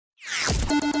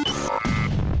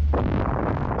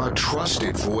a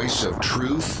trusted voice of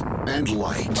truth and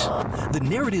light. The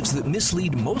narratives that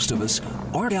mislead most of us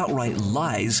aren't outright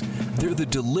lies. They're the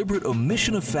deliberate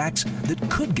omission of facts that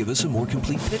could give us a more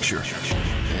complete picture.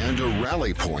 And a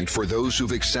rally point for those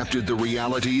who've accepted the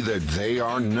reality that they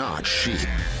are not sheep.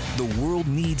 The world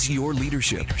needs your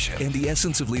leadership, and the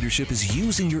essence of leadership is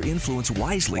using your influence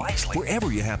wisely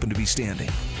wherever you happen to be standing.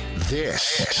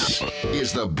 This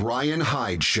is the Bryan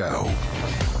Hyde Show.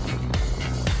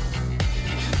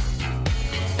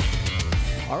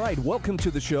 All right, welcome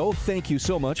to the show. Thank you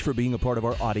so much for being a part of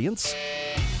our audience.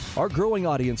 Our growing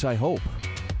audience, I hope.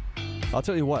 I'll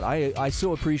tell you what, I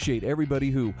so appreciate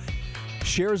everybody who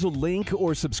shares a link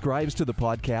or subscribes to the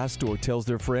podcast or tells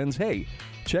their friends, hey,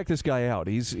 check this guy out.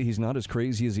 He's not as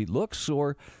crazy as he looks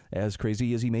or as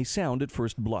crazy as he may sound at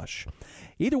first blush.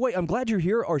 Either way, I'm glad you're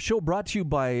here. Our show brought to you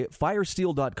by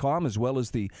Firesteel.com as well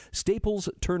as the Staples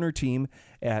Turner team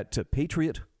at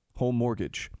Patriot Home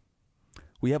Mortgage.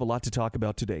 We have a lot to talk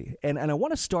about today. And I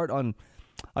want to start on,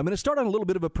 I'm going to start on a little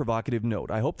bit of a provocative note.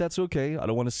 I hope that's okay. I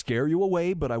don't want to scare you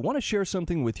away, but I want to share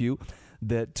something with you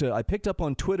that I picked up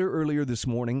on Twitter earlier this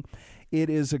morning. It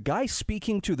is a guy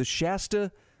speaking to the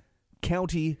Shasta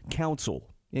County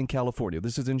Council in California.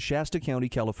 This is in Shasta County,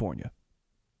 California.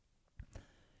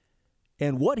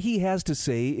 And what he has to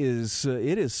say is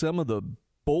it is some of the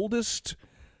boldest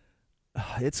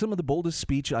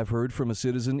speech I've heard from a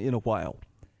citizen in a while.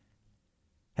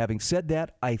 Having said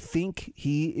that, I think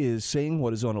he is saying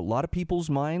what is on a lot of people's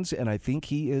minds, and I think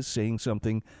he is saying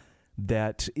something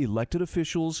that elected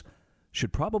officials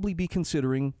should probably be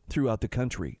considering throughout the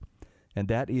country. And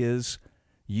that is,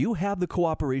 you have the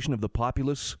cooperation of the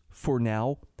populace for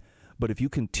now, but if you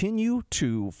continue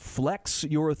to flex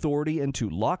your authority and to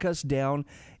lock us down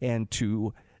and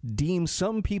to deem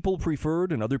some people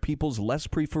preferred and other people's less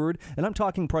preferred, and I'm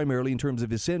talking primarily in terms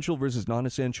of essential versus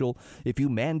non-essential, if you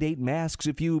mandate masks,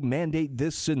 if you mandate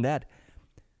this and that,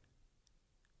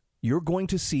 you're going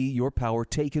to see your power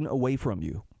taken away from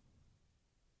you.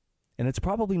 And it's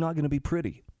probably not going to be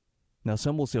pretty. Now,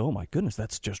 some will say, oh my goodness,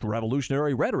 that's just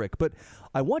revolutionary rhetoric. But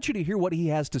I want you to hear what he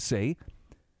has to say.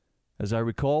 As I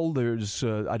recall,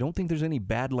 I don't think there's any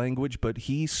bad language, but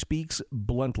he speaks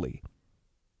bluntly.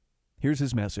 Here's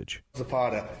his message.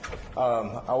 Zapata.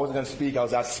 I wasn't going to speak. I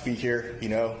was asked to speak here,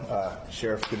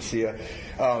 Sheriff, good to see you.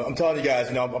 I'm telling you guys,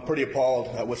 I'm pretty appalled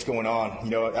at what's going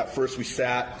on. At first we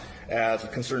sat as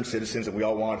concerned citizens and we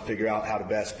all wanted to figure out how to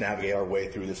best navigate our way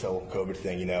through this whole COVID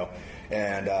thing,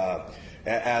 And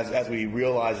as we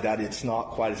realized that it's not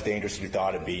quite as dangerous as we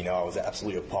thought it'd be, I was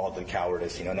absolutely appalled at the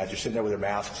cowardice, and as you're sitting there with your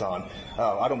masks on,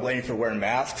 I don't blame you for wearing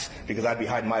masks because I'd be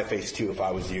hiding my face too if I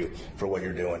was you for what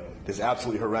you're doing. This is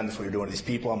absolutely horrendous what you're doing to these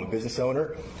people. I'm a business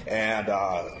owner, and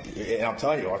I'm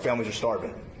telling you, our families are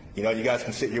starving. You guys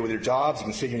can sit here with your jobs. You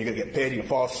can sit here and you're going to get paid. You can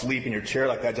fall asleep in your chair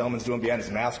like that gentleman's doing behind his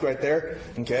mask right there,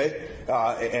 okay?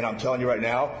 And I'm telling you right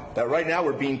now that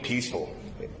we're being peaceful.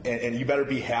 And you better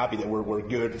be happy that we're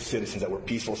good citizens, that we're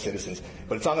peaceful citizens.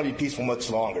 But it's not going to be peaceful much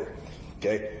longer,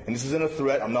 okay? And this isn't a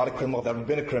threat. I'm not a criminal. I've never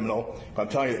been a criminal. But I'm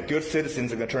telling you that good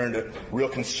citizens are going to turn into real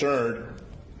concerned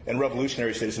and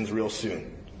revolutionary citizens real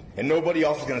soon. And nobody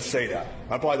else is going to say that.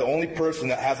 I'm probably the only person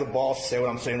that has the balls to say what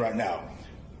I'm saying right now.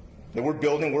 That we're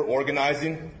building, we're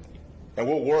organizing, and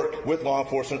we'll work with law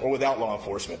enforcement or without law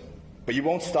enforcement. But you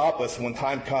won't stop us when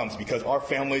time comes because our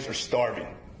families are starving.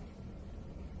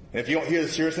 And if you don't hear the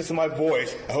seriousness of my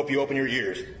voice, I hope you open your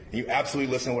ears and you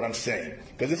absolutely listen to what I'm saying.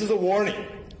 Because this is a warning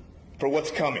for what's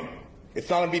coming. It's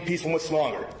not going to be peaceful much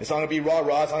longer. It's not going to be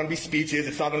rah-rah. It's not going to be speeches.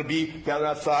 It's not going to be gathered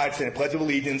outside saying a Pledge of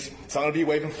Allegiance. It's not going to be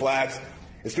waving flags.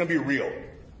 It's going to be real.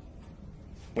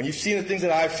 When you've seen the things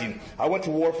that I've seen, I went to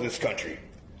war for this country.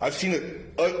 I've seen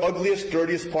the ugliest,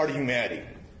 dirtiest part of humanity.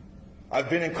 I've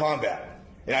been in combat,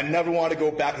 and I never want to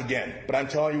go back again. But I'm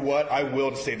telling you what, I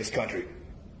will to save this country.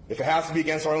 If it has to be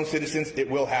against our own citizens, it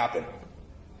will happen.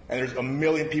 And there's a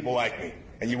million people like me,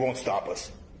 and you won't stop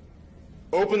us.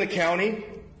 Open the county.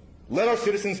 Let our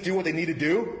citizens do what they need to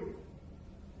do.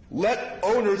 Let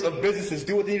owners of businesses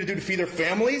do what they need to do to feed their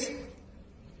families.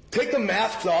 Take the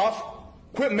masks off.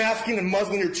 Quit masking and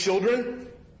muzzling your children.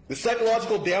 The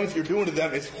psychological damage you're doing to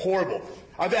them is horrible.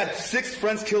 I've had 6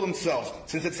 friends kill themselves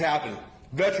since it's happened.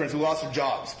 Veterans who lost their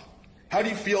jobs. How do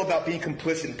you feel about being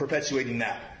complicit in perpetuating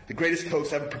that? The greatest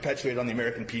hoax ever perpetuated on the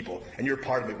American people, and you're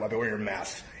part of it by wearing your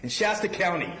masks. In Shasta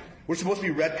County, we're supposed to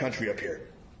be red country up here.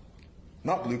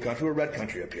 Not blue country, we're red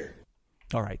country up here.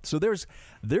 All right, so there's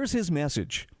his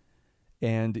message.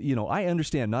 And, I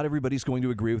understand not everybody's going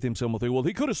to agree with him. Some will think, well,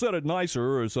 he could have said it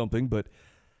nicer or something, but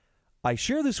I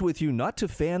share this with you not to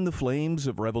fan the flames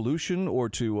of revolution or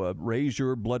to raise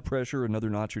your blood pressure another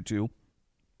notch or two.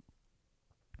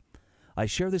 I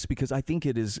share this because I think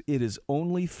it is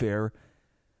only fair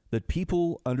that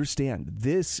people understand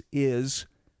this is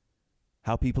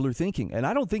how people are thinking. And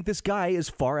I don't think this guy is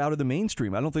far out of the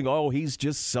mainstream. I don't think, he's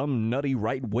just some nutty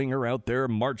right-winger out there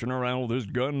marching around with his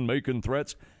gun making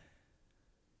threats.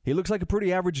 He looks like a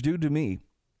pretty average dude to me.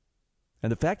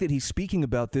 And the fact that he's speaking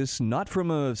about this, not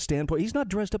from a standpoint, he's not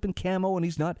dressed up in camo and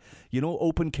he's not,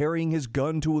 open carrying his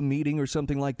gun to a meeting or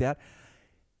something like that.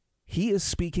 He is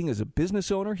speaking as a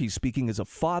business owner. He's speaking as a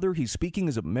father. He's speaking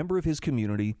as a member of his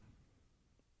community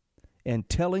and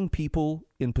telling people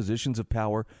in positions of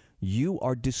power, you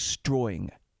are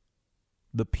destroying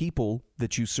the people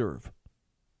that you serve.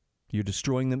 You're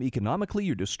destroying them economically.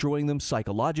 You're destroying them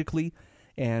psychologically.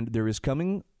 And there is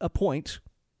coming a point,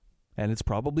 and it's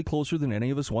probably closer than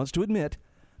any of us wants to admit,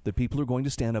 that people are going to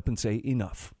stand up and say,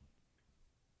 enough.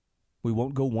 We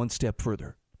won't go one step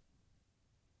further.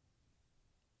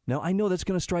 Now, I know that's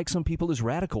going to strike some people as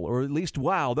radical, or at least,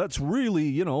 wow, that's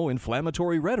really,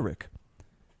 inflammatory rhetoric.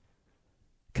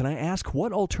 Can I ask,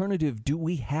 what alternative do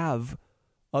we have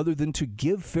other than to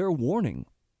give fair warning?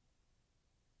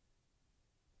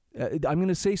 I'm going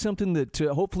to say something that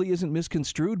hopefully isn't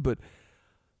misconstrued, but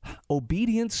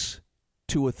obedience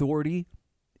to authority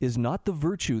is not the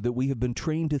virtue that we have been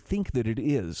trained to think that it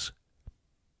is.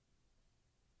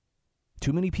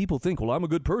 Too many people think, well, I'm a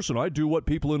good person. I do what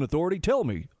people in authority tell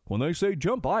me. When they say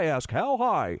jump, I ask how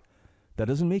high. That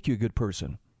doesn't make you a good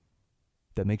person.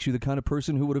 That makes you the kind of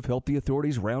person who would have helped the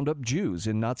authorities round up Jews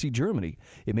in Nazi Germany.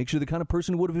 It makes you the kind of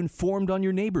person who would have informed on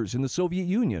your neighbors in the Soviet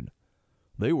Union.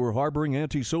 They were harboring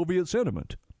anti-Soviet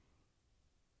sentiment.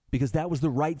 Because that was the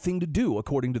right thing to do,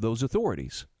 according to those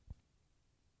authorities.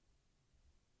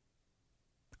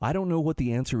 I don't know what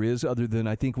the answer is, other than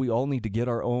I think we all need to get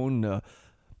our own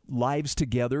lives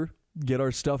together, get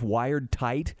our stuff wired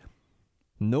tight,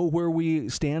 know where we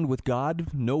stand with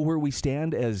God, know where we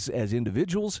stand as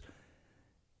individuals,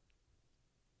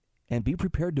 and be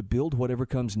prepared to build whatever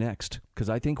comes next. Because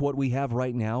I think what we have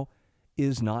right now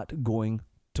is not going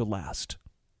to last.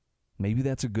 Maybe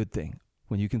that's a good thing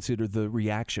when you consider the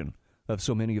reaction of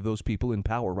so many of those people in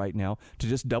power right now to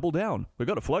just double down. We've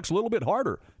got to flex a little bit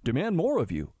harder, demand more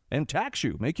of you, and tax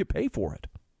you, make you pay for it.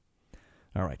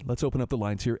 All right, let's open up the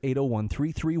lines here.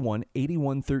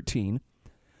 801-331-8113.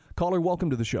 Caller, welcome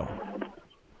to the show.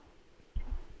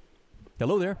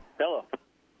 Hello there. Hello.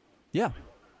 Yeah.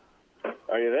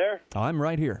 Are you there? I'm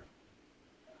right here.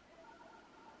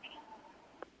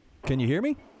 Can you hear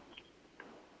me?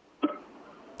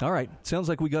 All right. Sounds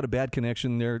like we got a bad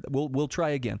connection there. We'll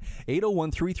try again.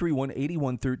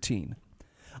 801-331-8113.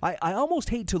 I almost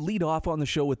hate to lead off on the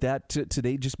show with that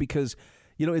today, just because,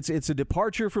 it's a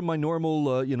departure from my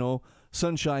normal,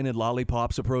 sunshine and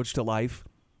lollipops approach to life.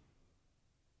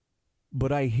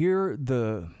 But I hear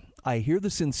the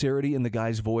sincerity in the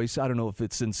guy's voice. I don't know if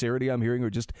it's sincerity I'm hearing or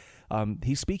just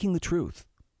he's speaking the truth.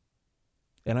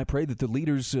 And I pray that the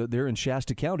leaders there in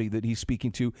Shasta County that he's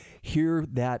speaking to hear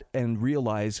that and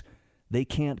realize they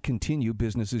can't continue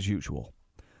business as usual.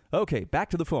 Okay, back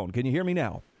to the phone. Can you hear me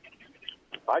now?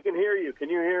 I can hear you. Can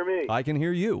you hear me? I can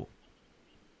hear you.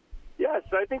 Yes,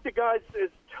 I think the guy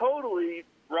is totally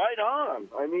right on.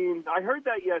 I mean, I heard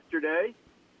that yesterday.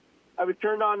 I was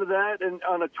turned on to that and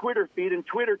on a Twitter feed, and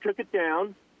Twitter took it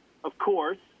down, of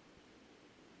course.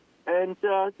 And,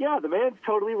 the man's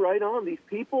totally right on. These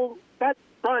people,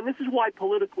 Brian, this is why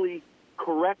politically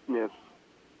correctness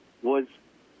was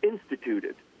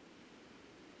instituted.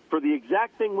 For the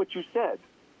exact thing what you said.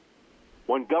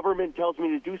 When government tells me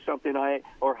to do something, how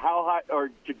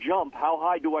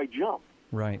high do I jump?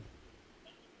 Right.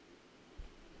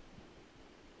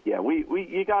 Yeah,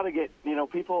 you got to get,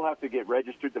 people have to get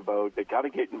registered to vote. They got to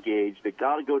get engaged. They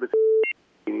got to go to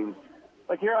meetings.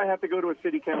 Like here, I have to go to a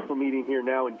city council meeting here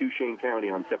now in Duchesne County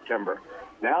on September.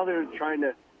 Now they're trying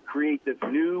to create this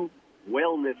new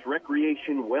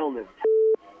recreation wellness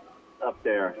up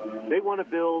there. They want to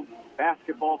build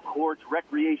basketball courts,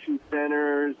 recreation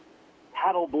centers,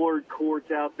 paddleboard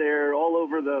courts out there all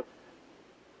over the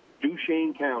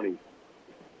Duchesne County.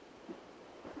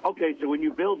 Okay, so when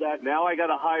you build that, now I got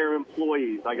to hire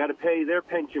employees. I got to pay their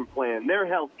pension plan, their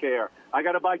health care. I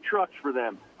got to buy trucks for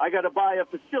them. I got to buy a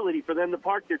facility for them to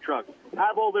park their trucks,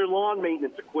 have all their lawn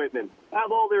maintenance equipment,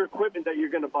 have all their equipment that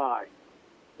you're going to buy.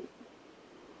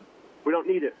 We don't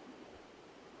need it.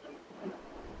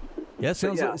 Yeah,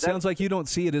 sounds like you don't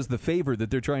see it as the favor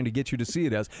that they're trying to get you to see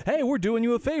it as. Hey, we're doing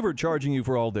you a favor charging you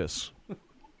for all this.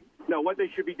 No, what they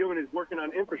should be doing is working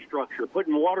on infrastructure,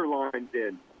 putting water lines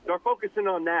in. Start focusing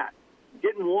on that,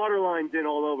 getting water lines in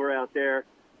all over out there.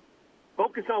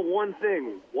 Focus on one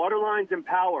thing, water lines and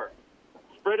power.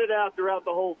 Spread it out throughout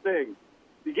the whole thing.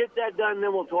 You get that done,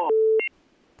 then we'll talk.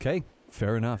 Okay,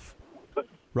 fair enough.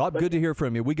 Rob, good to hear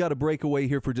from you. We got to break away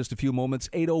here for just a few moments.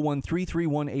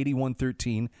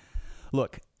 801-331-8113.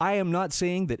 Look, I am not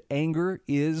saying that anger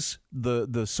is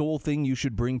the sole thing you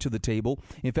should bring to the table.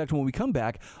 In fact, when we come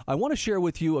back, I want to share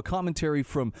with you a commentary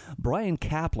from Bryan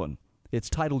Caplan. It's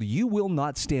titled, "You Will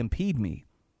Not Stampede Me."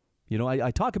 You know,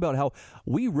 I talk about how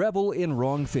we revel in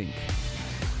wrongthink.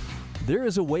 There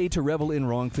is a way to revel in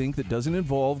wrongthink that doesn't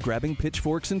involve grabbing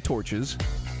pitchforks and torches.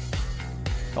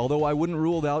 Although I wouldn't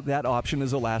rule out that option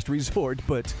as a last resort.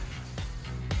 But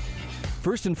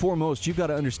first and foremost, you've got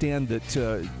to understand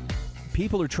that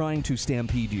people are trying to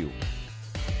stampede you.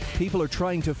 People are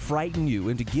trying to frighten you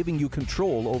into giving you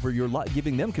control over your life,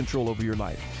 giving them control over your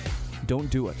life. Don't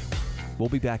do it. We'll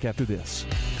be back after this.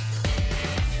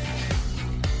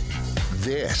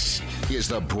 This is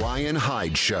the Bryan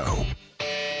Hyde Show.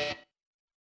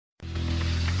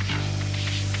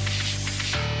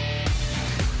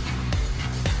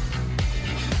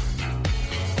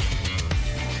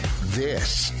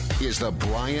 This is the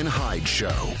Bryan Hyde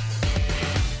Show.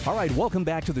 All right, welcome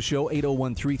back to the show.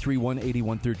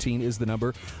 801-331-8113 is the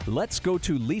number. Let's go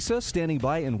to Lisa, standing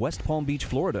by in West Palm Beach,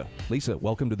 Florida. Lisa,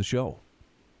 welcome to the show.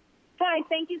 Hi,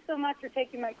 thank you so much for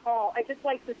taking my call. I'd just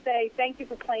like to say thank you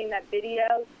for playing that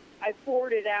video. I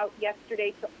forwarded out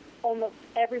yesterday to almost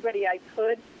everybody I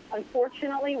could.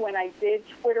 Unfortunately, when I did,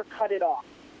 Twitter cut it off.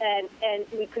 And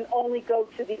we can only go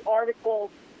to the articles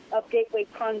of Gateway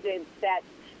pundits that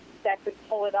could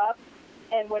pull it up.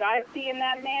 And what I see in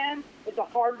that man is a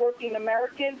hardworking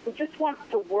American who just wants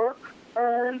to work,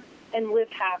 earn, and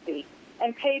live happy,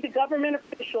 and pay the government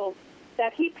officials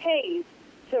that he pays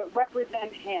to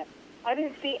represent him. I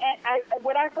didn't see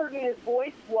what I heard in his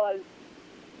voice was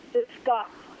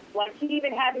disgust. Like he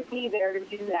even had to be there to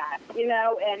do that, you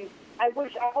know. And I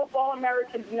hope all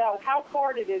Americans know how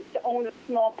hard it is to own a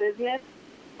small business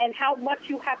and how much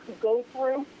you have to go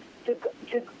through to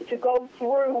go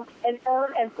through and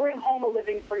earn and bring home a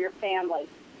living for your family.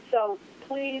 So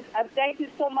please, thank you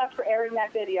so much for airing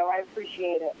that video. I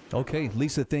appreciate it. Okay,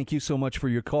 Lisa, thank you so much for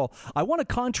your call. I want to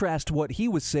contrast what he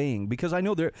was saying because I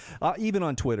know there, even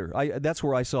on Twitter, that's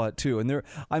where I saw it too. And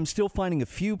I'm still finding a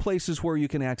few places where you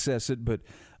can access it, but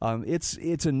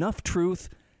it's enough truth.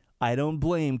 I don't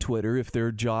blame Twitter if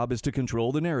their job is to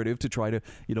control the narrative to try to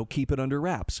keep it under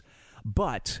wraps.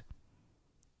 But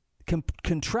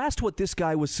contrast what this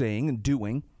guy was saying and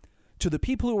doing to the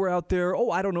people who were out there,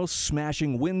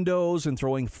 smashing windows and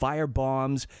throwing fire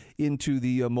bombs into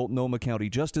the Multnomah County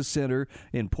Justice Center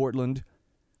in Portland.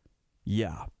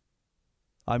 Yeah.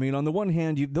 I mean, on the one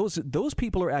hand, those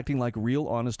people are acting like real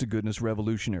honest-to-goodness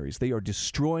revolutionaries. They are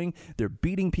destroying, they're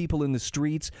beating people in the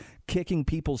streets, kicking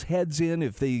people's heads in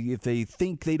if they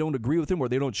think they don't agree with them or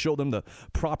they don't show them the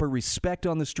proper respect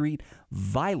on the street.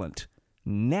 Violent,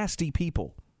 nasty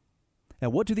people.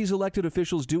 And what do these elected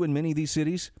officials do in many of these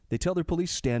cities? They tell their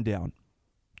police, stand down.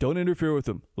 Don't interfere with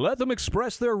them. Let them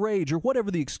express their rage or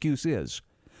whatever the excuse is.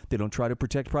 They don't try to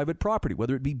protect private property,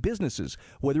 whether it be businesses,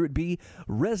 whether it be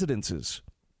residences.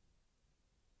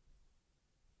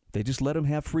 They just let them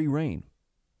have free reign.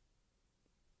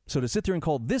 So to sit there and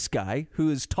call this guy who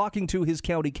is talking to his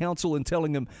county council and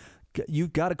telling him,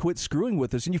 you've got to quit screwing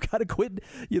with us and you've got to quit,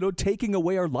 taking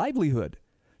away our livelihood.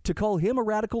 To call him a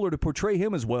radical or to portray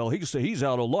him as, well, he's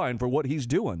out of line for what he's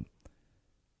doing.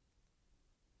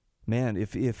 Man,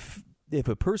 if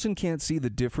a person can't see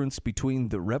the difference between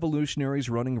the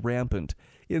revolutionaries running rampant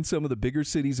in some of the bigger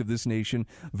cities of this nation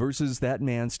versus that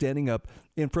man standing up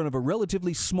in front of a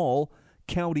relatively small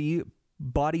county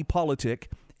body politic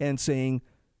and saying,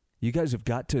 you guys have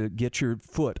got to get your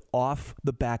foot off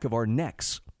the back of our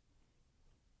necks.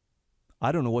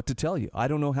 I don't know what to tell you. I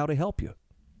don't know how to help you.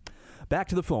 Back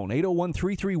to the phone,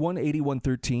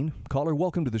 801-331-8113. Caller,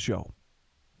 welcome to the show.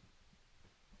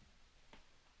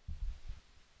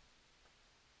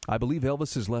 I believe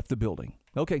Elvis has left the building.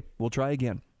 Okay, we'll try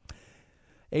again.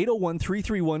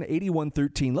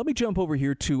 801-331-8113. Let me jump over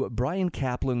here to Bryan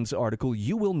Caplan's article,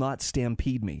 "You Will Not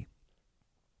Stampede Me."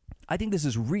 I think this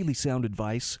is really sound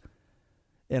advice.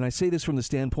 And I say this from the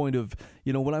standpoint of,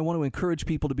 when I want to encourage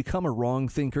people to become a wrong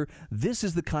thinker, this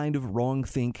is the kind of wrong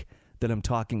think that I'm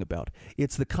talking about.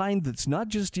 It's the kind that's not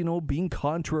just, being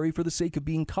contrary for the sake of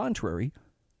being contrary.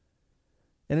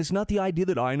 And it's not the idea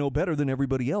that I know better than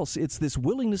everybody else. It's this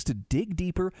willingness to dig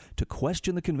deeper, to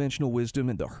question the conventional wisdom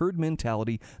and the herd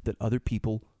mentality that other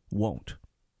people won't.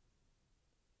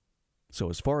 So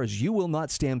as far as you will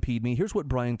not stampede me, here's what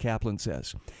Bryan Caplan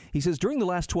says. He says, during the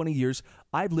last 20 years,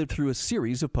 I've lived through a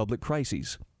series of public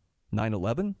crises.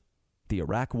 9/11, the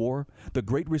Iraq War, the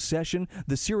Great Recession,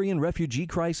 the Syrian refugee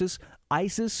crisis,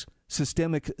 ISIS,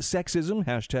 systemic sexism,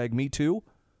 #MeToo,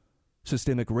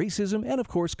 systemic racism, and of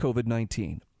course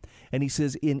COVID-19. And he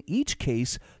says in each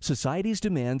case, society's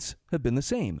demands have been the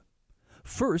same.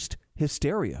 First,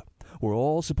 hysteria. We're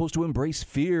all supposed to embrace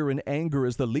fear and anger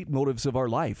as the leitmotifs of our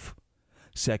life.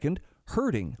 Second,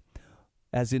 herding,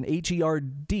 as in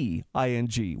HERDING.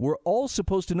 We're all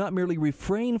supposed to not merely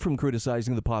refrain from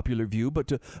criticizing the popular view, but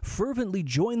to fervently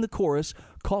join the chorus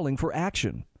calling for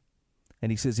action.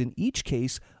 And he says, in each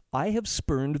case, I have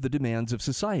spurned the demands of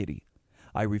society.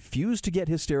 I refuse to get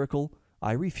hysterical.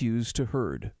 I refuse to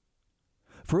herd.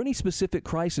 For any specific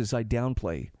crisis I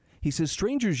downplay, he says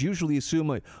strangers usually assume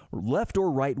a left or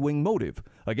right-wing motive.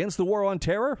 Against the war on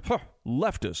terror?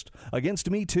 Leftist. Against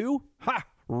Me Too?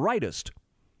 Rightist.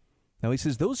 Now, he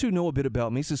says, those who know a bit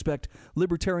about me suspect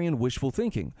libertarian wishful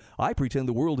thinking. I pretend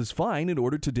the world is fine in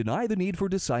order to deny the need for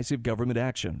decisive government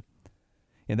action.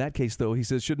 In that case, though, he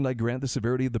says, shouldn't I grant the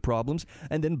severity of the problems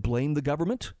and then blame the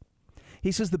government?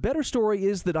 He says, the better story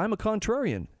is that I'm a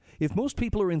contrarian. If most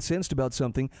people are incensed about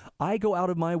something, I go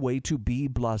out of my way to be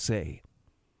blasé.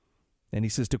 And he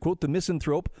says, to quote the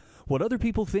misanthrope, what other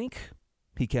people think,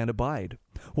 he can't abide.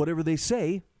 Whatever they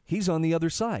say, he's on the other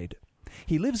side.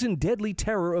 He lives in deadly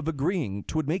terror of agreeing.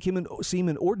 'Twould make him seem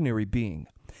an ordinary being.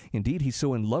 Indeed, he's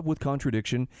so in love with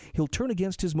contradiction, he'll turn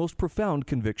against his most profound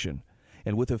conviction,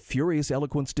 and with a furious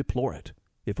eloquence deplore it,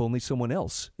 if only someone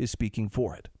else is speaking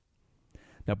for it.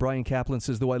 Now, Bryan Caplan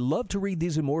says, though I love to read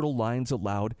these immortal lines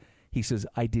aloud, he says,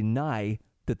 I deny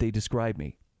that they describe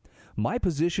me. My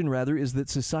position, rather, is that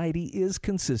society is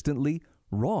consistently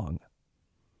wrong.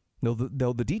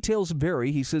 Though the details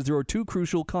vary, he says there are two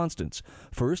crucial constants.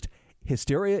 First,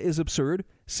 hysteria is absurd.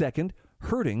 Second,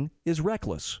 herding is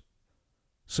reckless.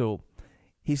 So,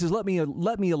 he says, let me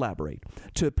elaborate.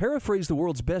 To paraphrase the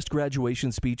world's best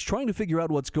graduation speech, trying to figure out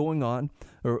what's going on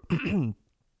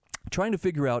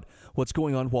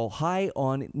while high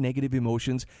on negative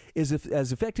emotions is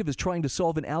as effective as trying to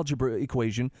solve an algebra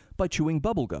equation by chewing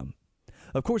bubblegum.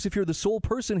 Of course, if you're the sole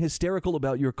person hysterical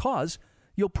about your cause,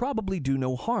 you'll probably do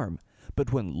no harm.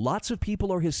 But when lots of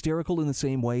people are hysterical in the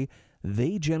same way,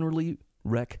 they generally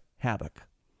wreak havoc.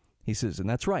 He says, and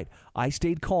that's right, I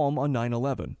stayed calm on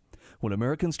 9/11. When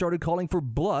Americans started calling for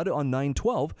blood on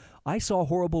 9/12, I saw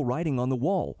horrible writing on the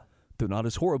wall, though not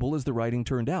as horrible as the writing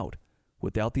turned out.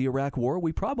 Without the Iraq War,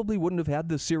 we probably wouldn't have had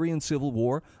the Syrian civil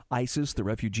war, ISIS, the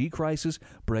refugee crisis,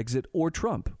 Brexit, or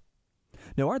Trump.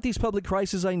 Now, aren't these public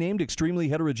crises I named extremely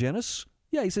heterogeneous?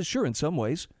 Yeah, he says, sure, in some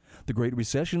ways. The Great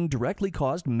Recession directly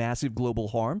caused massive global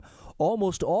harm.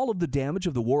 Almost all of the damage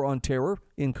of the war on terror,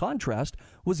 in contrast,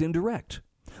 was indirect.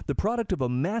 The product of a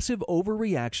massive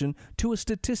overreaction to a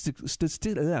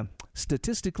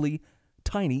statistically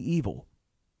tiny evil.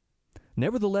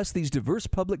 Nevertheless, these diverse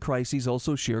public crises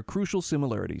also share crucial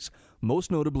similarities. Most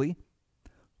notably,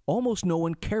 almost no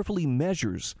one carefully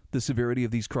measures the severity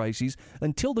of these crises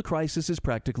until the crisis is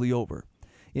practically over.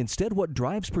 Instead, what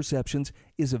drives perceptions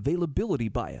is availability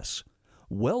bias.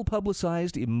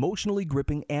 Well-publicized, emotionally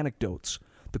gripping anecdotes.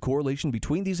 The correlation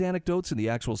between these anecdotes and the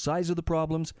actual size of the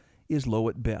problems is low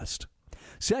at best.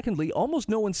 Secondly, almost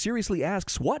no one seriously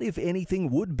asks what, if anything,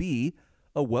 would be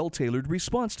a well-tailored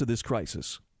response to this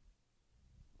crisis.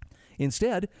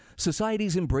 Instead,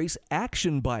 societies embrace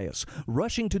action bias,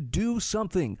 rushing to do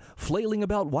something, flailing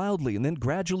about wildly, and then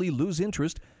gradually lose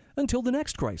interest until the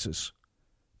next crisis.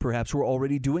 Perhaps we're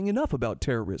already doing enough about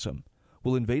terrorism.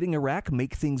 Will invading Iraq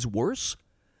make things worse?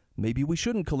 Maybe we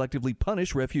shouldn't collectively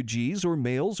punish refugees or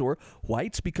males or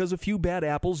whites because a few bad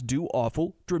apples do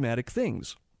awful, dramatic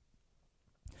things.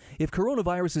 If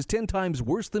coronavirus is 10 times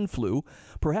worse than flu,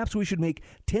 perhaps we should make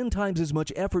 10 times as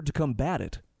much effort to combat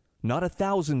it, not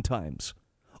 1,000 times.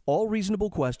 All reasonable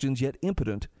questions, yet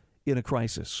impotent in a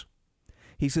crisis.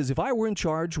 He says, if I were in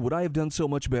charge, would I have done so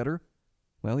much better?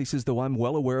 Well, he says, though I'm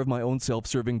well aware of my own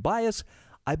self-serving bias,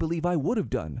 I believe I would have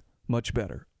done much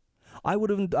better. I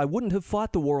wouldn't have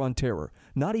fought the war on terror,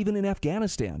 not even in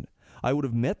Afghanistan. I would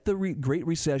have met the Great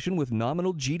Recession with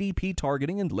nominal GDP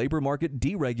targeting and labor market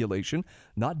deregulation,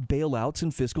 not bailouts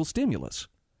and fiscal stimulus.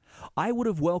 I would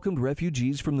have welcomed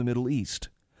refugees from the Middle East.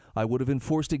 I would have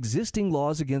enforced existing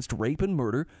laws against rape and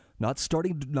murder, not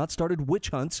started witch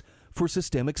hunts for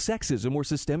systemic sexism or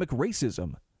systemic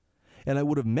racism. And I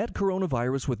would have met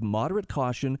coronavirus with moderate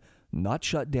caution, not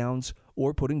shutdowns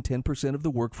or putting 10% of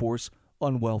the workforce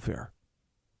on welfare.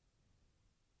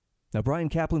 Now, Bryan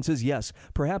Caplan says, yes,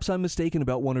 perhaps I'm mistaken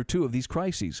about one or two of these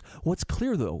crises. What's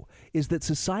clear, though, is that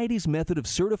society's method of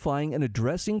certifying and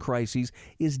addressing crises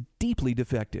is deeply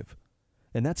defective,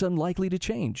 and that's unlikely to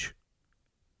change.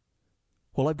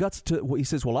 He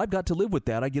says, I've got to live with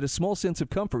that. I get a small sense of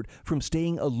comfort from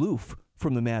staying aloof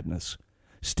from the madness,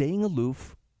 staying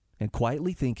aloof and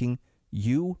quietly thinking,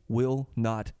 you will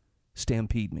not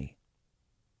stampede me.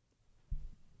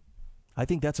 I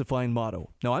think that's a fine motto.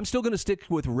 Now, I'm still going to stick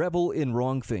with revel in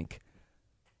wrongthink,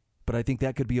 but I think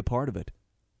that could be a part of it.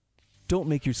 Don't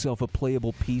make yourself a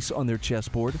playable piece on their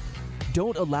chessboard.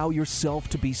 Don't allow yourself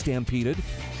to be stampeded.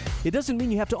 It doesn't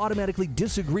mean you have to automatically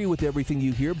disagree with everything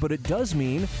you hear, but it does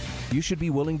mean you should be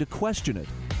willing to question it.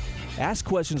 Ask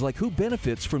questions like, who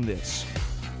benefits from this?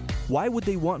 Why would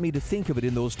they want me to think of it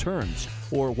in those terms?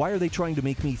 Or why are they trying to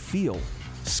make me feel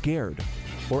scared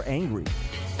or angry?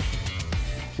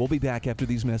 We'll be back after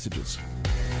these messages.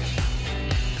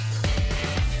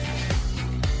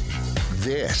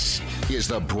 This is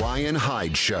the Bryan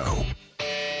Hyde Show.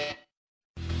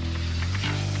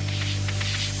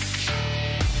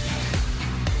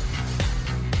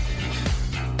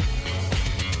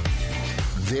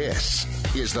 This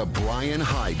is the Bryan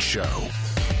Hyde Show.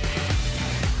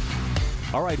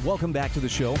 All right, welcome back to the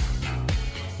show.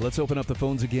 Let's open up the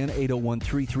phones again,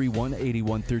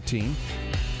 801-331-8113.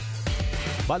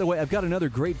 By the way, I've got another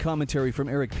great commentary from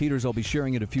Eric Peters I'll be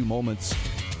sharing in a few moments.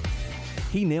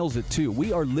 He nails it, too.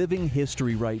 We are living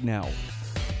history right now.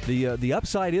 The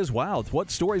upside is, wow, what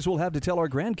stories we'll have to tell our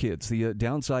grandkids. The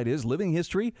downside is living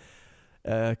history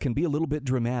can be a little bit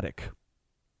dramatic.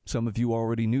 Some of you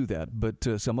already knew that,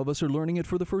 but some of us are learning it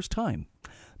for the first time.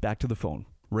 Back to the phone.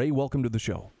 Ray, welcome to the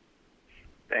show.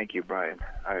 Thank you, Brian.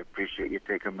 I appreciate you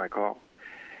taking my call.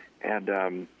 And,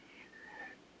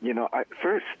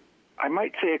 first, I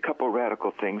might say a couple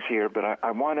radical things here, but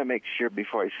I want to make sure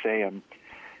before I say them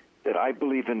that I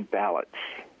believe in ballots,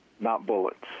 not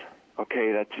bullets.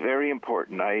 Okay, that's very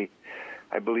important. I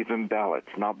believe in ballots,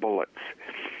 not bullets.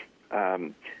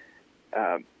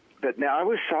 But now I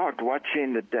was shocked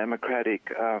watching the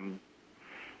Democratic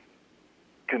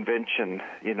convention,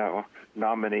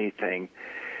 nominee thing.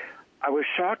 I was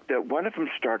shocked that one of them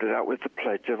started out with the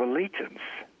Pledge of Allegiance.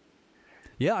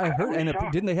 Yeah, I heard. And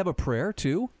didn't they have a prayer,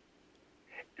 too?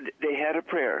 They had a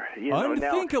prayer.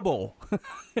 Unthinkable.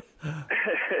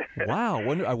 Wow.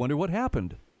 I wonder what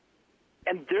happened.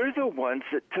 And they're the ones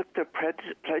that took the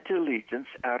Pledge of Allegiance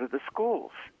out of the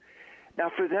schools. Now,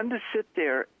 for them to sit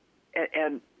there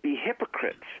and be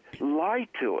hypocrites, lie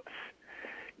to us.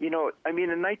 In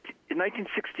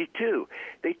 1962,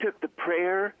 they took the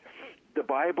prayer, the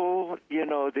Bible,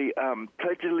 the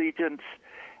Pledge of Allegiance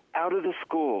out of the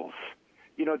schools.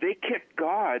 They kicked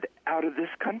God out of this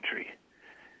country.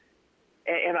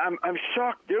 And I'm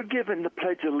shocked. They're given the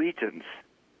Pledge of Allegiance.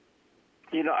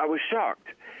 I was shocked.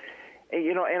 And,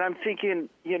 and I'm thinking,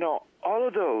 all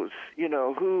of those,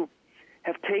 who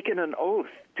have taken an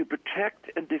oath to protect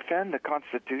and defend the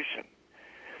Constitution.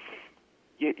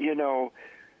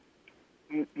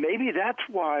 Maybe that's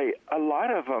why a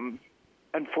lot of them,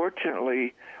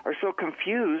 unfortunately, are so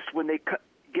confused when they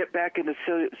get back into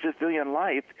civilian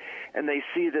life and they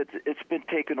see that it's been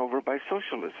taken over by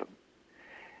socialism.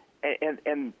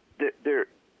 And they're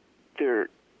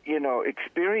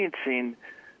experiencing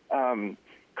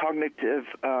cognitive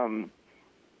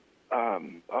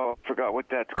forgot what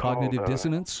that's called. Cognitive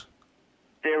dissonance?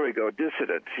 There we go,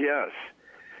 dissonance, yes.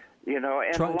 And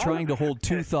trying to hold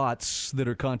two thoughts that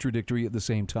are contradictory at the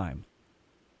same time.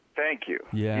 Thank you.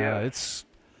 Yeah, yes. It's...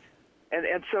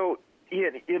 And so,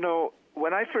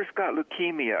 when I first got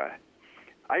leukemia,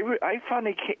 I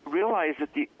finally realized that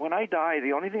when I die,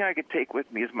 the only thing I could take with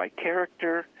me is my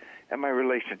character and my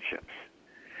relationships.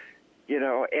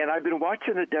 And I've been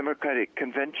watching the Democratic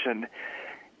convention,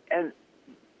 and,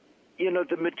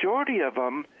 the majority of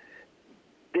them,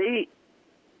 they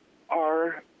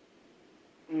are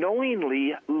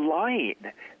knowingly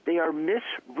lying. They are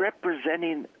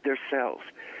misrepresenting themselves.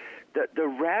 The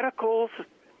radicals,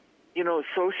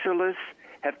 socialists,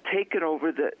 have taken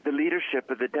over the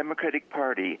leadership of the Democratic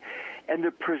Party, and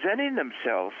they're presenting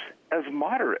themselves as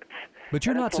moderates. But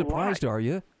you're not surprised, are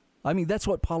you? I mean, that's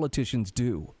what politicians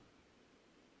do.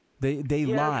 They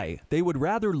lie. They would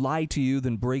rather lie to you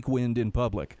than break wind in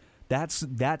public. That's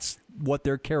what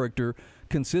their character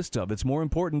consists of. It's more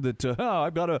important that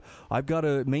I've got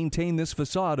to maintain this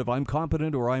facade of I'm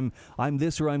competent or I'm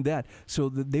this or I'm that. So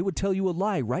they would tell you a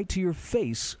lie right to your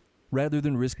face rather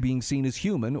than risk being seen as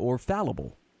human or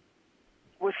fallible.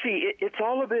 Well, see, it's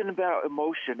all been about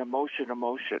emotion.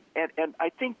 And I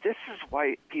think this is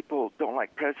why people don't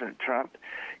like President Trump,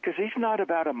 because he's not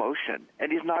about emotion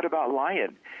and he's not about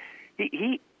lying.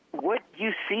 He what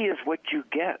you see is what you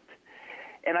get.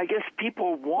 And I guess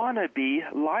people want to be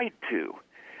lied to.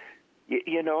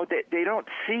 They don't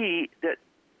see that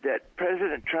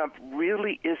President Trump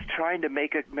really is trying to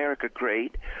make America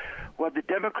great, well, the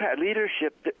Democrat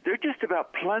leadership, they're just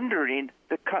about plundering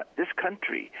this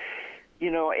country.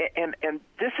 And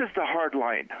this is the hard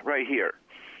line right here.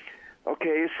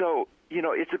 Okay, so,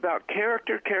 it's about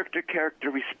character,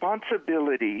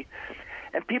 responsibility,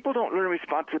 and people don't learn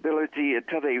responsibility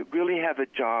until they really have a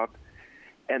job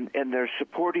and they're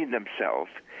supporting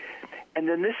themselves. And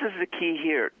then this is the key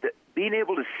here, that being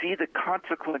able to see the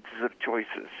consequences of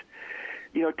choices,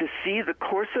 to see the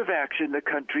course of action the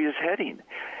country is heading.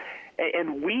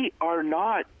 And we are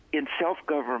not in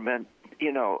self-government,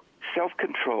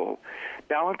 self-control,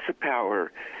 balance of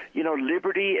power,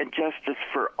 liberty and justice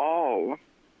for all.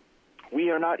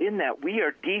 We are not in that. We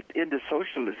are deep into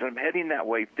socialism, heading that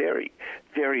way very,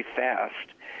 very fast.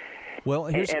 Well,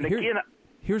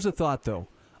 here's a thought, though.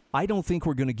 I don't think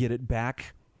we're going to get it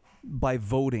back by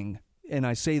voting. And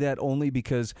I say that only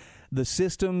because the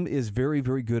system is very,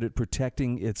 very good at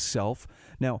protecting itself.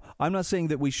 Now, I'm not saying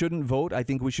that we shouldn't vote. I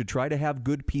think we should try to have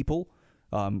good people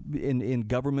in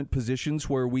government positions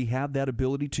where we have that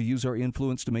ability to use our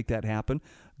influence to make that happen.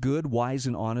 Good, wise,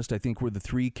 and honest, I think, were the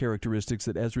three characteristics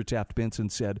that Ezra Taft Benson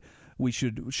said we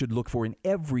should look for in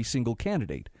every single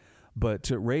candidate. But,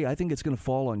 Ray, I think it's going to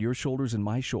fall on your shoulders and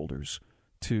my shoulders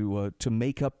to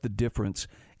make up the difference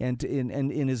and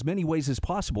in as many ways as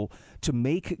possible to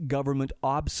make government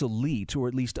obsolete or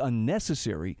at least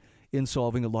unnecessary in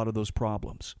solving a lot of those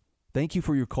problems. Thank you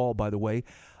for your call, by the way.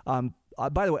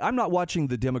 By the way, I'm not watching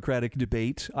the Democratic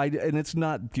debate, and it's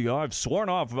not, I've sworn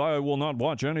off, I will not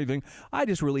watch anything. I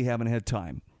just really haven't had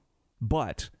time.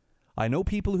 But I know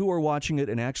people who are watching it,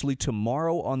 and actually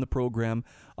tomorrow on the program,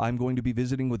 I'm going to be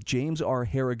visiting with James R.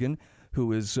 Harrigan,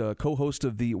 who is co-host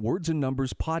of the Words and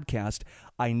Numbers podcast.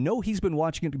 I know he's been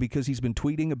watching it because he's been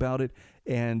tweeting about it,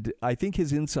 and I think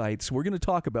his insights, we're going to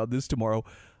talk about this tomorrow,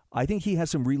 I think he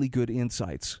has some really good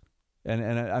insights. And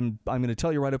I'm going to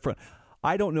tell you right up front,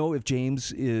 I don't know if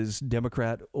James is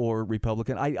Democrat or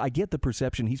Republican. I get the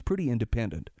perception he's pretty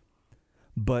independent.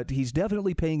 But he's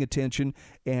definitely paying attention,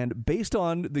 and based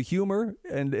on the humor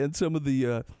and some of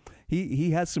the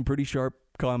he has some pretty sharp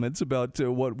comments about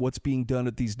what's being done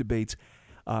at these debates.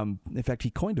 In fact,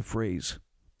 he coined a phrase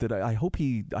that I hope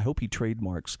he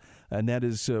trademarks, and that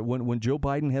is when Joe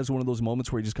Biden has one of those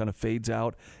moments where he just kind of fades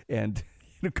out and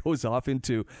goes off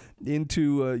into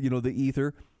the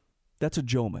ether. That's a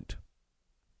Joe-ment.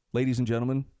 Ladies and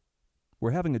gentlemen,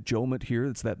 we're having a Joe-ment here.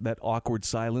 It's that awkward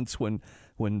silence when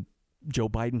Joe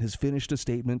Biden has finished a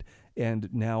statement, and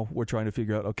now we're trying to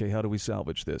figure out, okay, how do we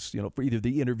salvage this? For either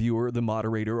the interviewer, the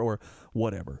moderator, or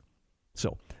whatever.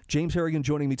 So, James Harrigan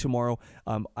joining me tomorrow.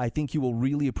 I think you will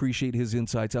really appreciate his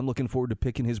insights. I'm looking forward to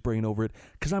picking his brain over it,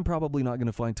 because I'm probably not going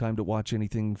to find time to watch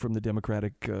anything from the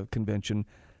Democratic convention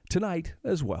tonight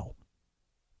as well.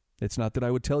 It's not that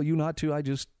I would tell you not to.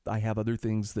 I have other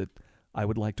things that I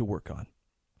would like to work on.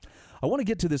 I want to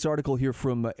get to this article here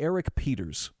from Eric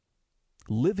Peters,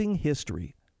 Living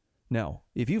History. Now,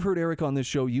 if you've heard Eric on this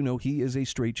show, you know he is a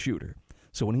straight shooter.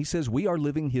 So when he says we are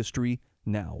living history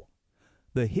now,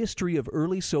 the history of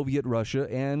early Soviet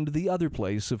Russia and the other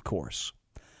place, of course.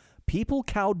 People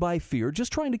cowed by fear,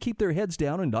 just trying to keep their heads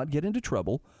down and not get into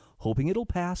trouble, hoping it'll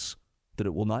pass, that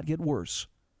it will not get worse.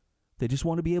 They just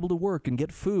want to be able to work and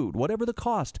get food, whatever the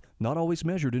cost, not always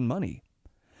measured in money.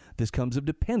 This comes of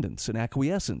dependence and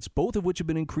acquiescence, both of which have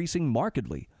been increasing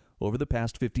markedly over the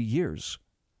past 50 years.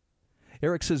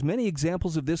 Eric says many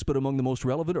examples of this, but among the most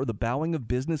relevant are the bowing of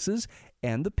businesses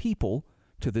and the people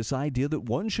to this idea that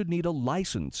one should need a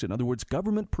license, in other words,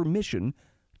 government permission,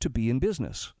 to be in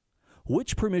business,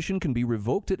 which permission can be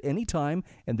revoked at any time,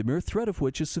 and the mere threat of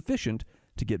which is sufficient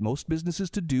to get most businesses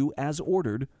to do as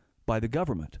ordered by the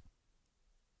government.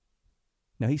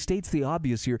 Now, he states the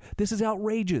obvious here. This is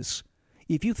outrageous.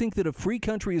 If you think that a free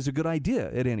country is a good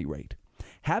idea, at any rate,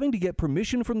 having to get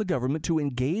permission from the government to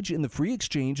engage in the free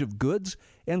exchange of goods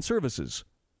and services.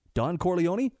 Don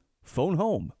Corleone, phone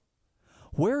home.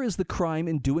 Where is the crime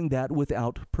in doing that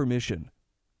without permission?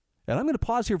 And I'm going to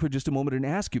pause here for just a moment and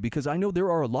ask you, because I know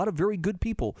there are a lot of very good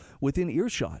people within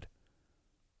earshot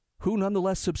who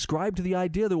nonetheless subscribe to the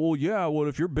idea that,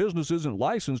 if your business isn't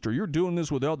licensed or you're doing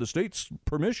this without the state's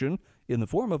permission in the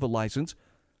form of a license,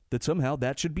 that somehow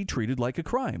that should be treated like a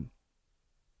crime.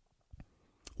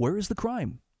 Where is the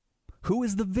crime? Who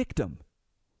is the victim?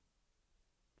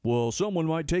 Well, someone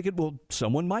might take it. Well,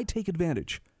 someone might take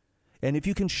advantage. And if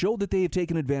you can show that they have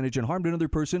taken advantage and harmed another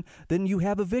person, then you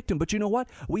have a victim. But you know what?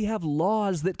 We have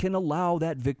laws that can allow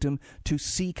that victim to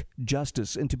seek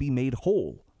justice and to be made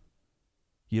whole.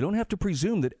 You don't have to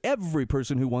presume that every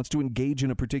person who wants to engage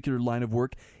in a particular line of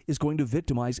work is going to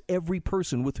victimize every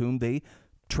person with whom they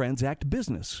transact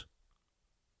business.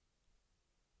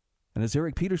 And as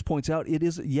Eric Peters points out, it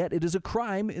is a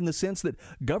crime in the sense that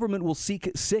government will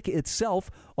seek sick itself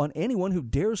on anyone who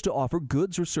dares to offer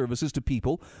goods or services to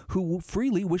people who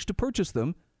freely wish to purchase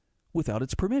them without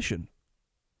its permission,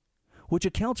 which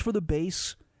accounts for the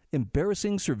base,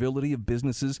 embarrassing servility of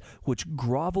businesses which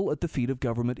grovel at the feet of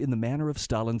government in the manner of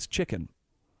Stalin's chicken.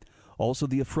 Also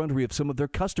the effrontery of some of their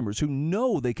customers who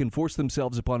know they can force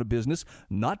themselves upon a business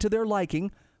not to their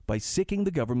liking by sicking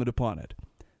the government upon it.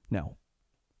 Now,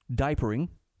 diapering,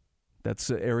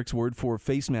 that's Eric's word for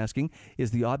face masking,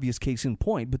 is the obvious case in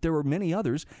point, but there are many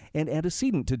others, and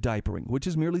antecedent to diapering, which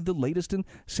is merely the latest and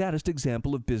saddest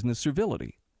example of business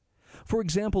servility. For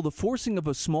example, the forcing of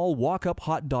a small walk-up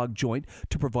hot dog joint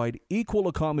to provide equal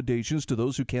accommodations to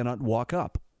those who cannot walk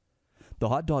up. The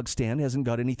hot dog stand hasn't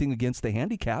got anything against the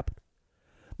handicapped.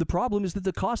 The problem is that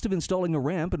the cost of installing a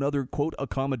ramp and other, quote,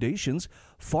 accommodations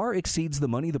far exceeds the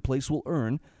money the place will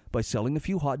earn by selling a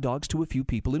few hot dogs to a few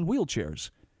people in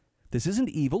wheelchairs. This isn't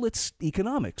evil, it's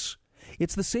economics.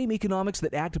 It's the same economics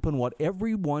that act upon what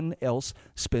everyone else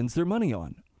spends their money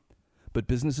on. But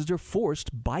businesses are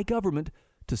forced by government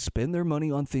to spend their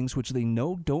money on things which they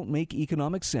know don't make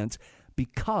economic sense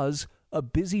because a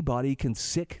busybody can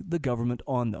sick the government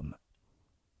on them.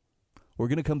 We're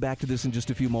going to come back to this in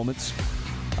just a few moments.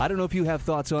 I don't know if you have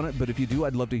thoughts on it, but if you do,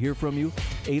 I'd love to hear from you.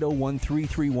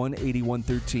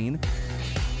 801-331-8113.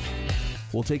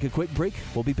 We'll take a quick break.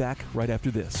 We'll be back right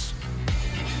after this.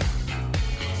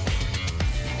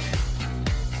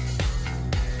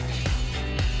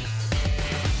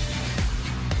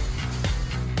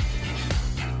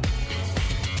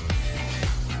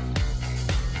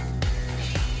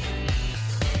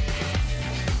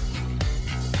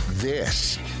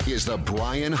 This is the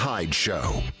Bryan Hyde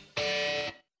Show.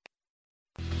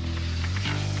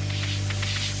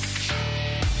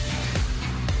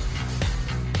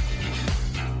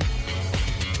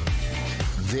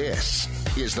 This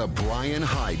is the Bryan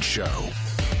Hyde Show.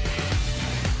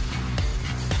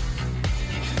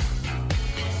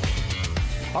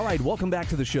 All right, welcome back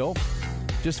to the show.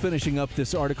 Just finishing up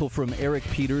this article from Eric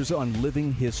Peters on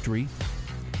living history.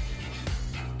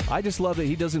 I just love that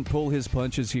he doesn't pull his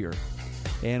punches here.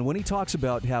 And when he talks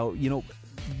about how,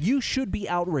 you should be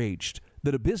outraged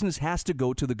that a business has to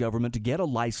go to the government to get a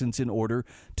license in order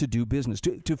to do business,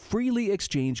 to freely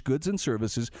exchange goods and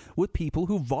services with people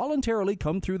who voluntarily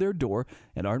come through their door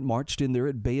and aren't marched in there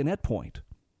at bayonet point.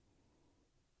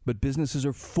 But businesses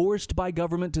are forced by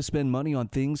government to spend money on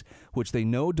things which they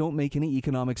know don't make any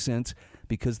economic sense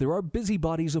because there are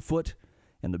busybodies afoot,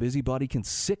 and the busybody can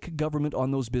sick government on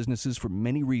those businesses for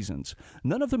many reasons,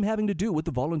 none of them having to do with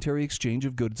the voluntary exchange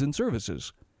of goods and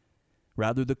services.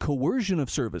 Rather, the coercion of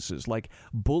services, like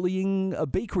bullying a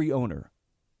bakery owner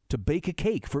to bake a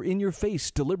cake for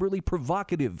in-your-face, deliberately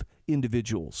provocative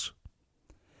individuals.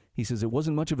 He says it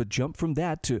wasn't much of a jump from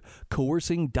that to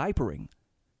coercing diapering,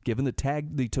 given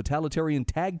the totalitarian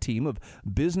tag team of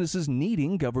businesses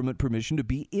needing government permission to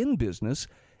be in business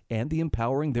and the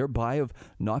empowering thereby of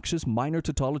noxious minor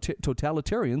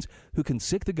totalitarians who can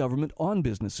sick the government on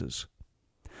businesses.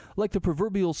 Like the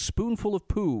proverbial spoonful of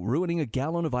poo ruining a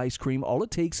gallon of ice cream, all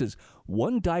it takes is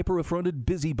one diaper-affronted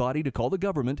busybody to call the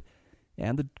government,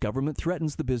 and the government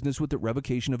threatens the business with the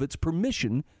revocation of its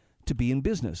permission to be in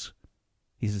business.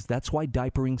 He says that's why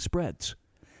diapering spreads.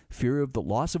 Fear of the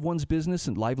loss of one's business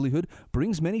and livelihood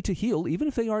brings many to heel, even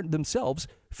if they aren't themselves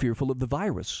fearful of the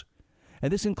virus.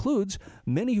 And this includes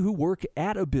many who work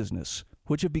at a business,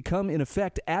 which have become, in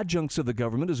effect, adjuncts of the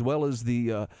government as well as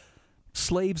the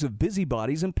slaves of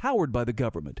busybodies empowered by the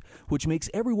government, which makes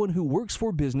everyone who works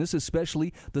for business,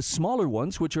 especially the smaller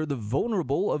ones, which are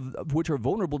vulnerable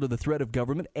to the threat of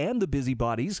government and the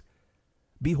busybodies,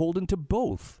 beholden to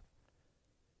both.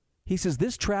 He says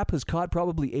this trap has caught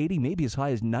probably 80, maybe as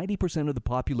high as 90% of the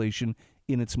population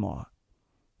in its maw.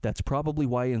 That's probably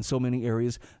why in so many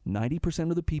areas,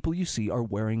 90% of the people you see are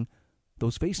wearing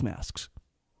those face masks.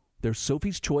 Their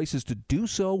Sophie's choice is to do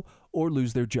so or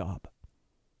lose their job.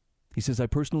 He says, I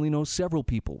personally know several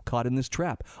people caught in this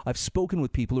trap. I've spoken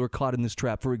with people who are caught in this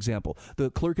trap. For example, the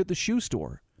clerk at the shoe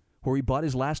store, where he bought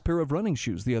his last pair of running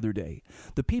shoes the other day.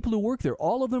 The people who work there,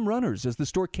 all of them runners, as the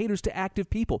store caters to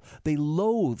active people. They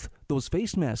loathe those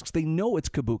face masks. They know it's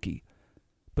kabuki,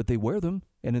 but they wear them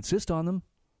and insist on them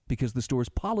because the store's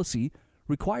policy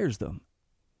requires them,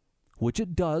 which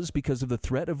it does because of the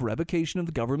threat of revocation of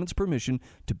the government's permission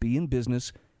to be in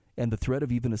business and the threat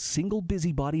of even a single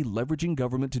busybody leveraging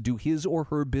government to do his or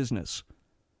her business.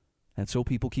 And so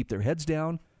people keep their heads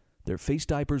down, their face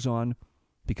diapers on,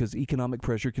 because economic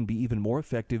pressure can be even more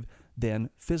effective than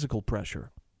physical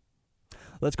pressure.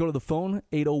 Let's go to the phone,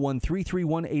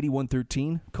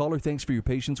 801-331-8113. Caller, thanks for your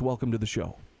patience. Welcome to the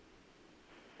show.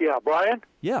 Yeah, Brian?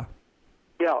 Yeah.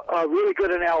 Yeah, really good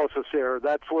analysis there.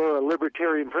 That's where a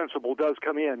libertarian principle does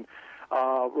come in.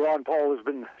 Ron Paul has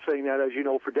been saying that, as you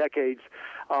know, for decades.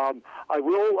 I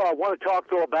will want to talk,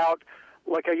 though, about,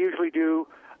 like I usually do,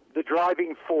 the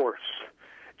driving force.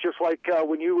 Just like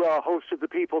when you hosted the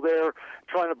people there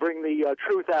trying to bring the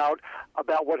truth out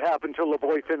about what happened to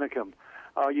Lavoy Finicum.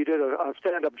 You did a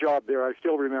stand-up job there. I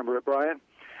still remember it, Brian.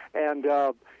 And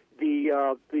the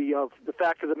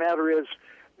fact of the matter is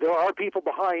there are people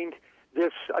behind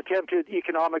this attempted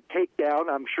economic takedown.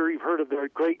 I'm sure you've heard of the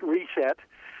Great Reset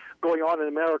going on in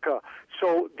America.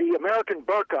 So the American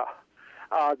burqa,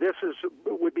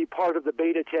 would be part of the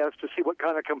beta test to see what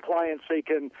kind of compliance they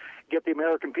can get the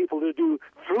American people to do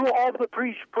through all the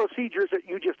procedures that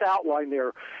you just outlined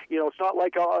there. You know, it's not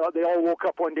like they all woke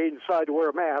up one day and decided to wear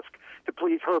a mask to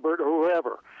please Herbert or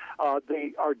whoever.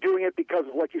 They are doing it because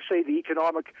of, like you say, the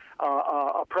economic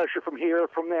pressure from here,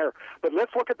 from there. But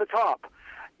let's look at the top.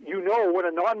 You know, when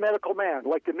a non-medical man,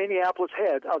 like the Minneapolis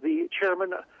head of the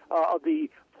chairman of the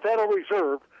Federal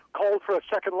Reserve, called for a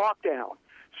second lockdown,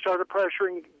 started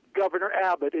pressuring Governor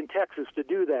Abbott in Texas to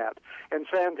do that, and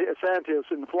Santos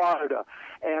in Florida,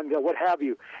 and what have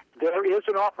you. There is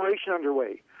an operation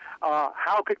underway.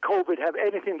 How could COVID have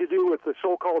anything to do with the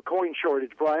so-called coin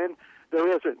shortage, Brian? There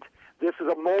isn't. This is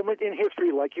a moment in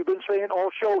history, like you've been saying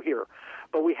all show here.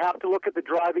 But we have to look at the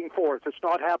driving force. It's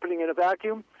not happening in a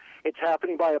vacuum. It's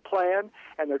happening by a plan,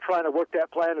 and they're trying to work that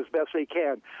plan as best they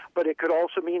can. But it could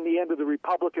also mean the end of the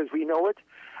republic as we know it.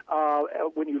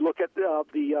 When you look at the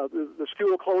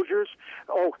school closures,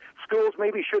 schools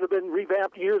maybe should have been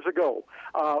revamped years ago.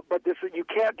 But you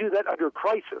can't do that under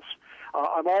crisis.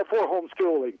 I'm all for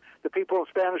homeschooling. The people of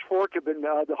Spanish Fork have been,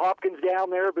 the Hopkins down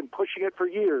there have been pushing it for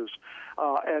years,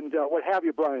 and what have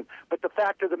you, Brian. But the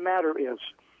fact of the matter is,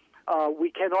 we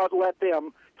cannot let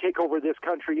them take over this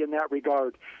country in that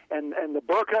regard. And the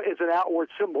burqa is an outward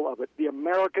symbol of it. The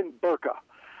American burqa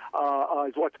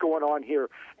is what's going on here.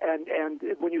 And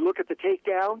when you look at the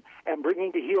takedown and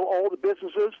bringing to heel all the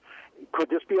businesses, could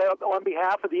this be on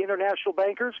behalf of the international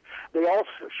bankers? They all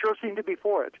sure seem to be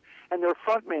for it. And they're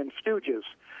frontmen, stooges.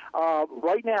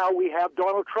 Right now we have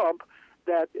Donald Trump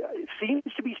that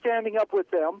seems to be standing up with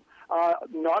them.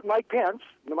 Not Mike Pence.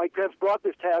 Mike Pence brought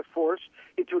this task force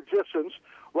into existence.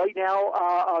 Right now,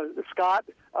 Scott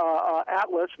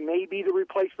Atlas may be the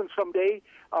replacement someday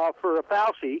for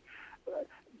Fauci.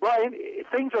 Brian,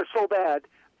 things are so bad.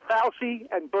 Fauci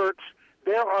and Birx,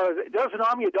 there's an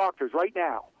army of doctors right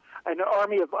now, an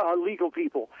army of legal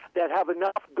people that have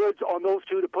enough goods on those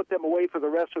two to put them away for the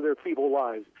rest of their feeble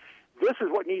lives. This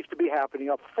is what needs to be happening,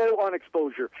 a full-on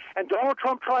exposure. And Donald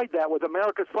Trump tried that with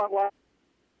America's Frontline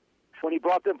when he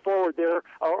brought them forward there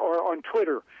or on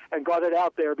Twitter and got it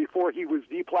out there before he was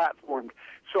deplatformed.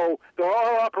 So there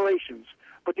are operations,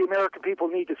 but the American people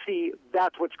need to see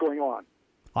that's what's going on.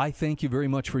 I thank you very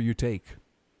much for your take.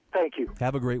 Thank you.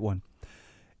 Have a great one.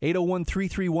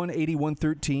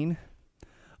 801-331-8113.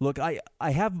 Look, I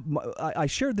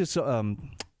shared this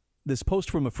this post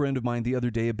from a friend of mine the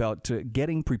other day about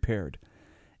getting prepared.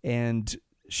 And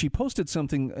she posted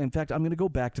something. In fact, I'm going to go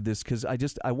back to this because I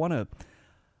want to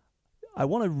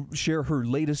share her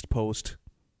latest post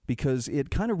because it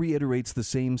kind of reiterates the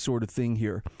same sort of thing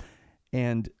here.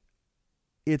 And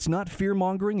it's not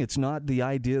fear-mongering. It's not the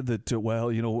idea that,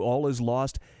 all is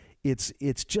lost. It's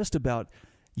just about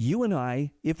you and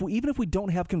I, even if we don't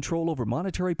have control over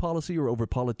monetary policy or over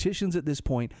politicians at this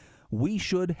point, we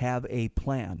should have a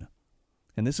plan.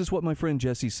 And this is what my friend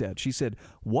Jessie said. She said,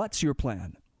 what's your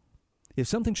plan? If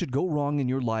something should go wrong in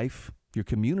your life, your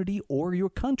community, or your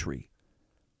country,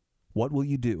 what will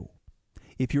you do?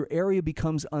 If your area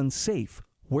becomes unsafe,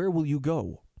 where will you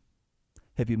go?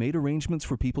 Have you made arrangements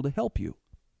for people to help you?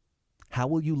 How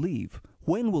will you leave?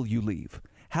 When will you leave?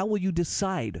 How will you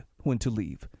decide when to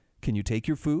leave? Can you take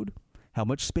your food? How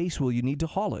much space will you need to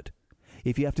haul it?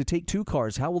 If you have to take two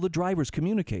cars, how will the drivers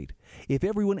communicate? If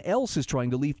everyone else is trying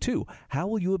to leave too, how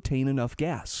will you obtain enough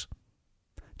gas?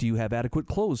 Do you have adequate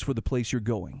clothes for the place you're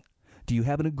going? Do you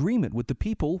have an agreement with the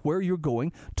people where you're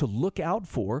going to look out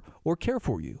for or care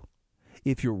for you?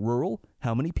 If you're rural,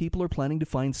 how many people are planning to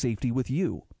find safety with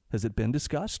you? Has it been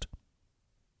discussed?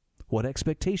 What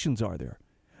expectations are there?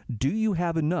 Do you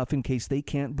have enough in case they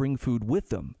can't bring food with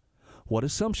them? What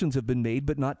assumptions have been made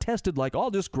but not tested, like, I'll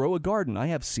just grow a garden, I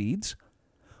have seeds?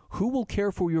 Who will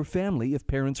care for your family if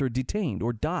parents are detained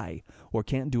or die or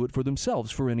can't do it for themselves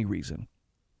for any reason?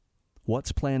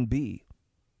 What's plan B?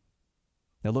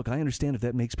 Now, look, I understand if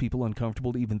that makes people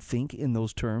uncomfortable to even think in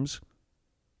those terms.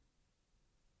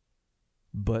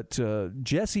 But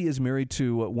Jesse is married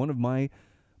to one of my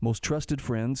most trusted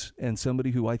friends and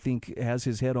somebody who I think has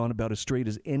his head on about as straight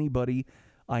as anybody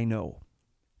I know.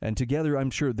 And together,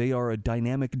 I'm sure they are a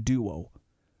dynamic duo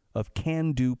of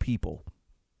can-do people.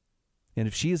 And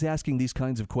if she is asking these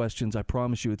kinds of questions, I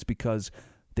promise you it's because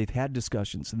they've had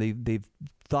discussions. They've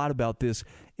thought about this,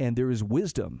 and there is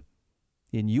wisdom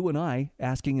in you and I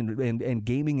asking and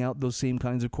gaming out those same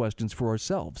kinds of questions for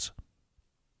ourselves.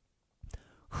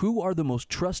 Who are the most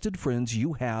trusted friends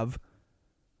you have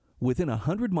within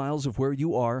 100 miles of where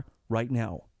you are right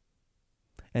now?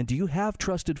 And do you have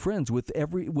trusted friends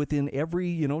within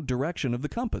every direction of the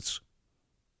compass?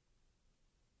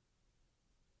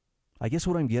 I guess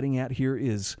what I'm getting at here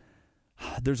is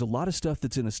there's a lot of stuff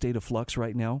that's in a state of flux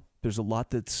right now. There's a lot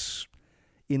that's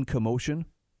in commotion.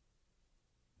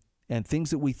 And things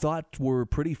that we thought were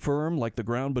pretty firm, like the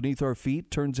ground beneath our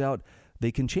feet, turns out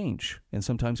they can change, and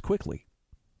sometimes quickly.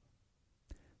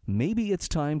 Maybe it's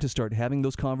time to start having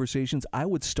those conversations. I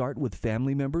would start with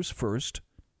family members first,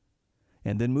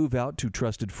 and then move out to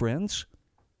trusted friends.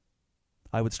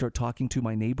 I would start talking to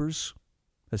my neighbors,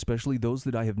 especially those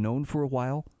that I have known for a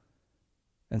while,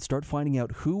 and start finding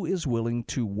out who is willing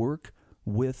to work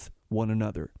with one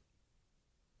another.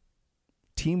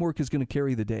 Teamwork is going to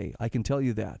carry the day. I can tell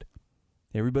you that.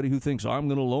 Everybody who thinks, I'm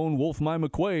going to lone wolf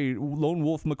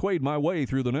McQuade my way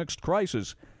through the next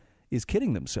crisis is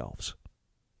kidding themselves.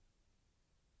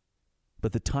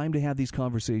 But the time to have these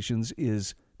conversations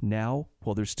is now,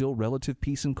 while there's still relative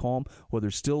peace and calm, while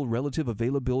there's still relative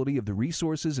availability of the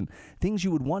resources and things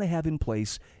you would want to have in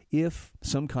place if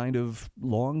some kind of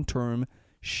long-term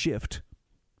shift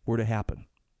were to happen.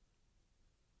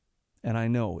 And I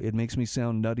know it makes me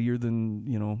sound nuttier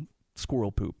than,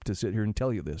 squirrel poop to sit here and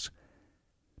tell you this.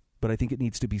 But I think it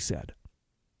needs to be said.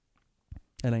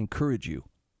 And I encourage you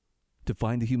to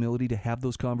find the humility to have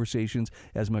those conversations.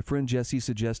 As my friend Jesse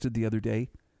suggested the other day,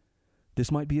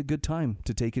 this might be a good time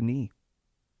to take a knee.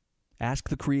 Ask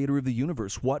the creator of the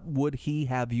universe, what would he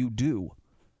have you do?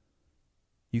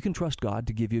 You can trust God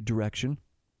to give you direction,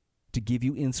 to give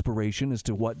you inspiration as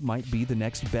to what might be the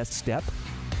next best step.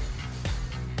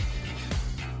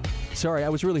 Sorry, I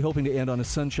was really hoping to end on a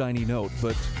sunshiny note,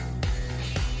 but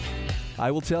I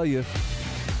will tell you,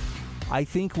 I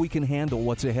think we can handle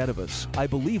what's ahead of us. I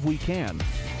believe we can.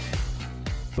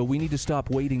 But we need to stop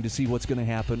waiting to see what's going to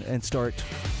happen and start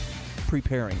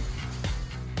preparing,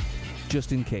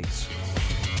 just in case.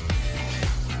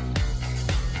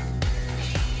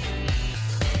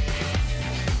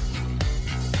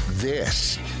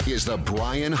 This is the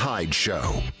Bryan Hyde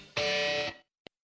Show.